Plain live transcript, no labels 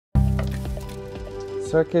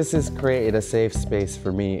Circus has created a safe space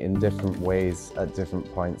for me in different ways at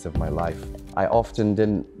different points of my life. I often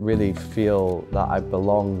didn't really feel that I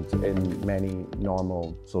belonged in many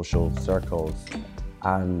normal social circles.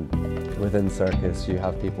 And within Circus, you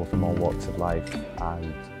have people from all walks of life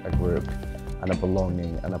and a group and a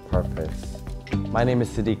belonging and a purpose. My name is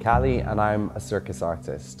Sadiq Ali and I'm a circus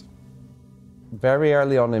artist. Very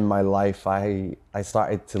early on in my life, I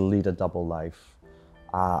started to lead a double life.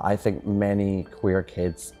 I think many queer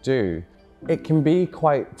kids do. It can be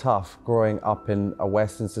quite tough growing up in a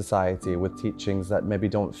Western society with teachings that maybe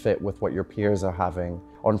don't fit with what your peers are having.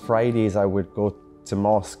 On Fridays, I would go to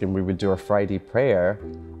mosque and we would do a Friday prayer,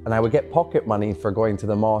 and I would get pocket money for going to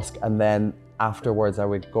the mosque, and then afterwards I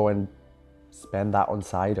would go and spend that on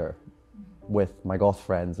cider with my goth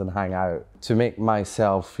friends and hang out. To make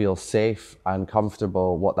myself feel safe and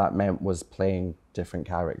comfortable, what that meant was playing different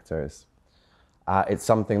characters. It's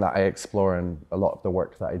something that I explore in a lot of the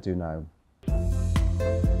work that I do now.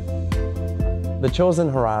 The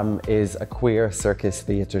Chosen Haram is a queer circus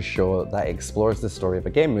theatre show that explores the story of a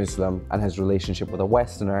gay Muslim and his relationship with a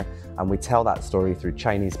Westerner, and we tell that story through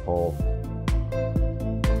Chinese pole.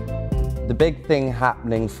 The big thing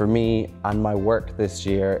happening for me and my work this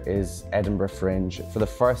year is Edinburgh Fringe. For the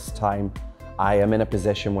first time, I am in a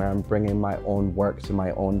position where I'm bringing my own work to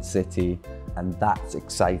my own city, and that's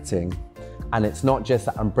exciting. And it's not just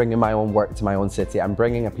that I'm bringing my own work to my own city, I'm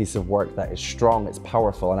bringing a piece of work that is strong, it's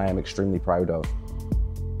powerful, and I am extremely proud of.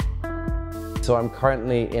 So I'm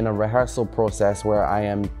currently in a rehearsal process where I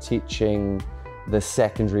am teaching the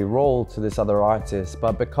secondary role to this other artist,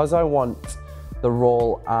 but because I want the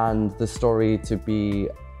role and the story to be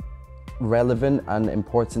relevant and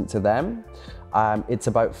important to them, it's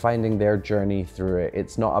about finding their journey through it.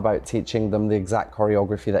 It's not about teaching them the exact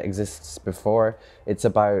choreography that exists before, it's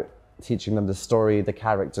about teaching them the story, the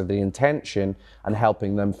character, the intention, and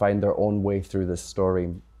helping them find their own way through this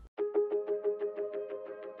story.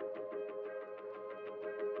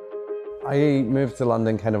 I moved to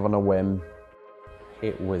London kind of on a whim.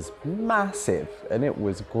 It was massive and it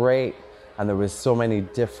was great, and there was so many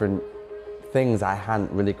different things I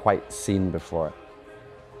hadn't really quite seen before.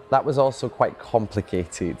 That was also quite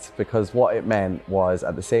complicated because what it meant was,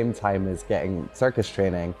 at the same time as getting circus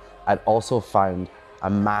training, I'd also found a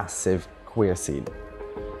massive queer scene.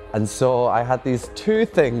 And so I had these two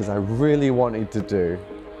things I really wanted to do,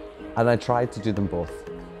 and I tried to do them both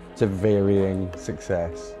to varying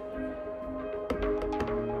success.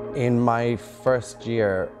 In my first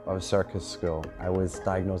year of circus school, I was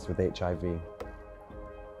diagnosed with HIV.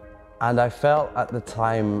 And I felt at the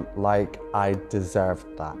time like I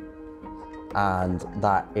deserved that, and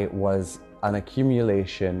that it was an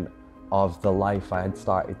accumulation of the life I had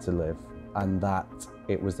started to live, and that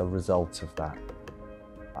it was a result of that.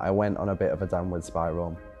 I went on a bit of a downward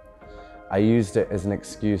spiral. I used it as an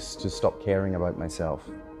excuse to stop caring about myself,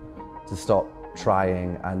 to stop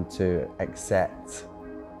trying and to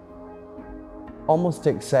almost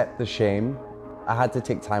accept the shame. I had to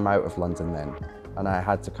take time out of London then, and I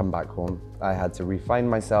had to come back home. I had to refine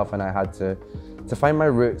myself, and I had to find my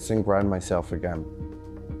roots and ground myself again.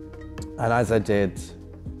 And as I did,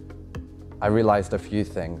 I realized a few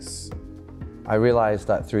things. I realized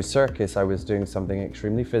that through circus, I was doing something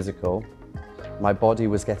extremely physical. My body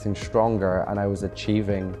was getting stronger and I was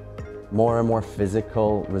achieving more and more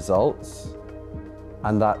physical results.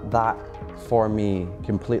 And that, for me,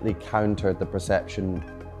 completely countered the perception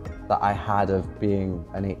that I had of being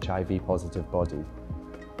an HIV positive body.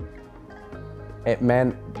 It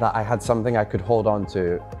meant that I had something I could hold on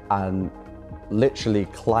to and literally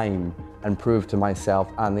climb and prove to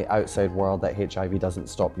myself and the outside world that HIV doesn't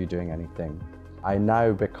stop you doing anything. I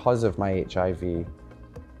now, because of my HIV,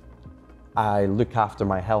 I look after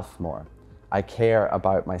my health more. I care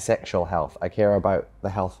about my sexual health. I care about the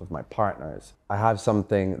health of my partners. I have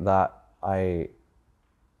something that I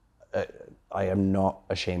am not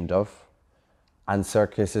ashamed of, and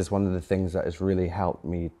circus is one of the things that has really helped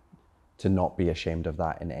me to not be ashamed of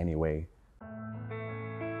that in any way.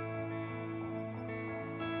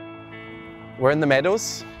 We're in the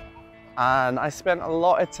Meadows, and I spent a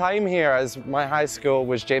lot of time here, as my high school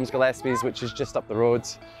was James Gillespie's, which is just up the road.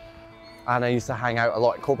 And I used to hang out a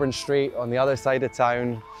lot at Coburn Street on the other side of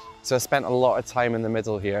town. So I spent a lot of time in the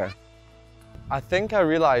middle here. I think I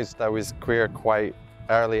realized I was queer quite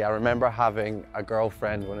early. I remember having a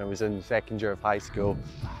girlfriend when I was in second year of high school.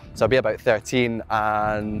 So I'd be about 13,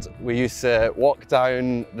 and we used to walk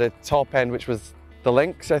down the top end, which was the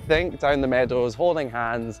links, I think, down the Meadows, holding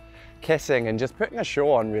hands, kissing and just putting a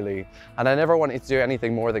show on, really. And I never wanted to do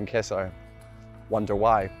anything more than kiss her. Wonder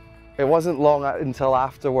why. It wasn't long until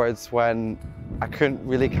afterwards when I couldn't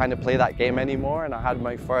really kind of play that game anymore, and I had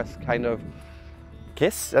my first kind of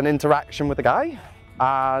kiss and interaction with a guy.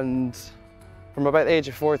 And from about the age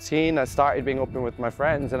of 14, I started being open with my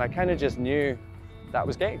friends, and I kind of just knew that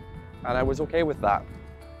was gay, and I was okay with that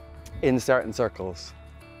in certain circles.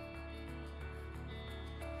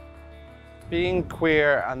 Being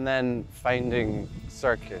queer and then finding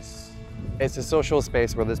Circus, it's a social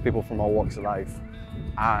space where there's people from all walks of life,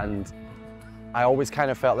 and I always kind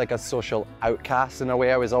of felt like a social outcast in a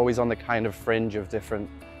way. I was always on the kind of fringe of different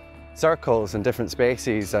circles and different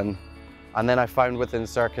spaces, and then I found within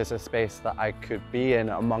Circus a space that I could be in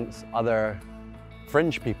amongst other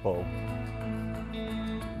fringe people.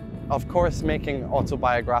 Of course, making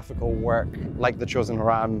autobiographical work like the Chosen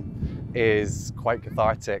Haram is quite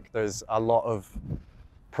cathartic. There's a lot of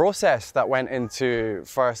process that went into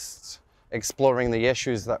first exploring the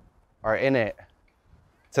issues that are in it,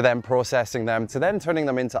 to then processing them, to then turning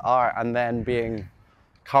them into art, and then being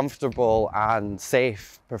comfortable and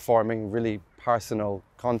safe performing really personal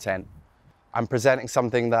content. I'm presenting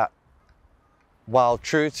something that, while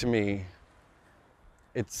true to me,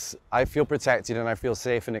 I feel protected and I feel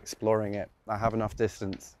safe in exploring it. I have enough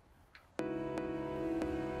distance.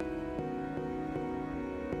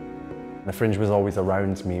 The fringe was always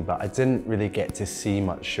around me, but I didn't really get to see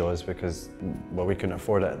much shows because, well, we couldn't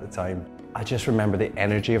afford it at the time. I just remember the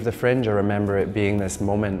energy of the fringe. I remember it being this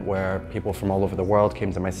moment where people from all over the world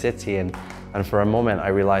came to my city, and for a moment I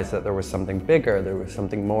realized that there was something bigger, there was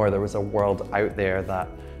something more, there was a world out there that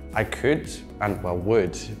I could, and well,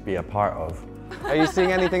 would be a part of. Are you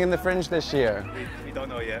seeing anything in the fringe this year? We don't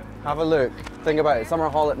know yet. Have a look. Think about it. Summer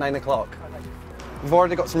Hall at 9 o'clock. We've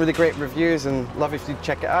already got some really great reviews, and love if you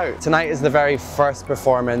check it out. Tonight is the very first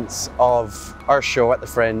performance of our show at the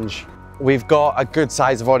Fringe. We've got a good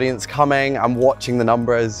size of audience coming. I'm watching the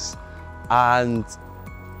numbers, and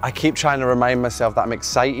I keep trying to remind myself that I'm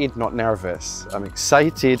excited, not nervous. I'm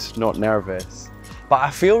excited, not nervous. But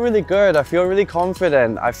I feel really good, I feel really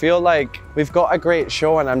confident. I feel like we've got a great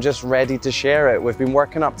show and I'm just ready to share it. We've been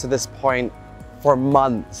working up to this point for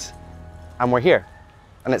months, and we're here,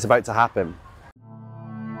 and it's about to happen.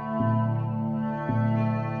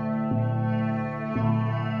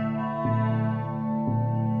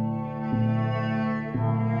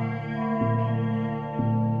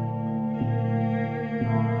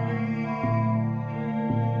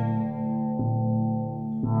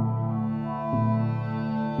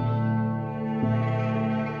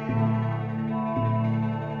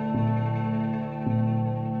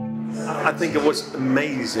 I think it was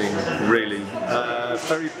amazing, really.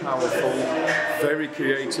 Very powerful, very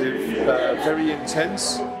creative, very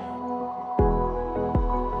intense.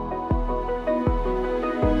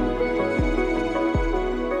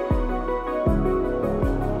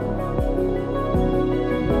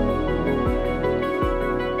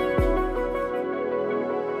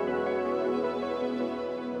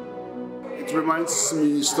 It reminds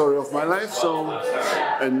me the story of my life,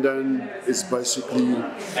 and then it's basically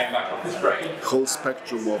whole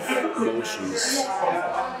spectrum of emotions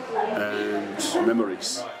and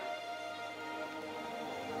memories.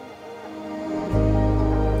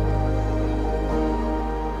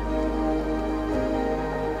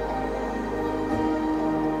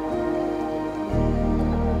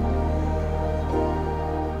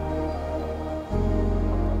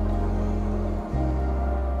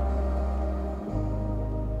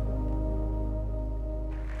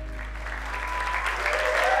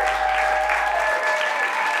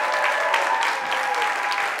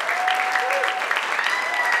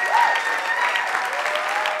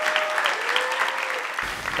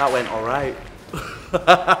 That went all right.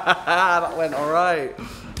 That went all right.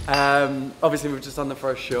 Obviously, we've just done the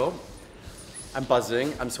first show. I'm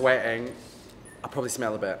buzzing, I'm sweating. I probably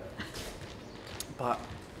smell a bit, but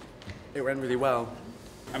it went really well.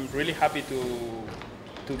 I'm really happy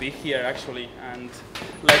to be here actually, and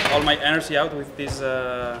let all my energy out with this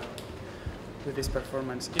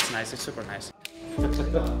performance. It's nice. It's super nice.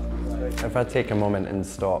 If I take a moment and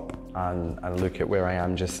stop and look at where I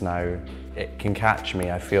am just now, it can catch me.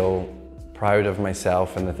 I feel proud of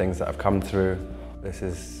myself and the things that I've come through. This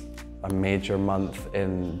is a major month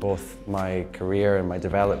in both my career and my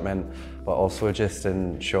development, but also just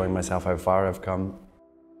in showing myself how far I've come.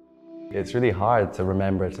 It's really hard to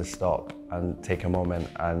remember to stop and take a moment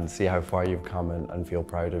and see how far you've come and feel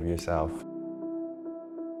proud of yourself.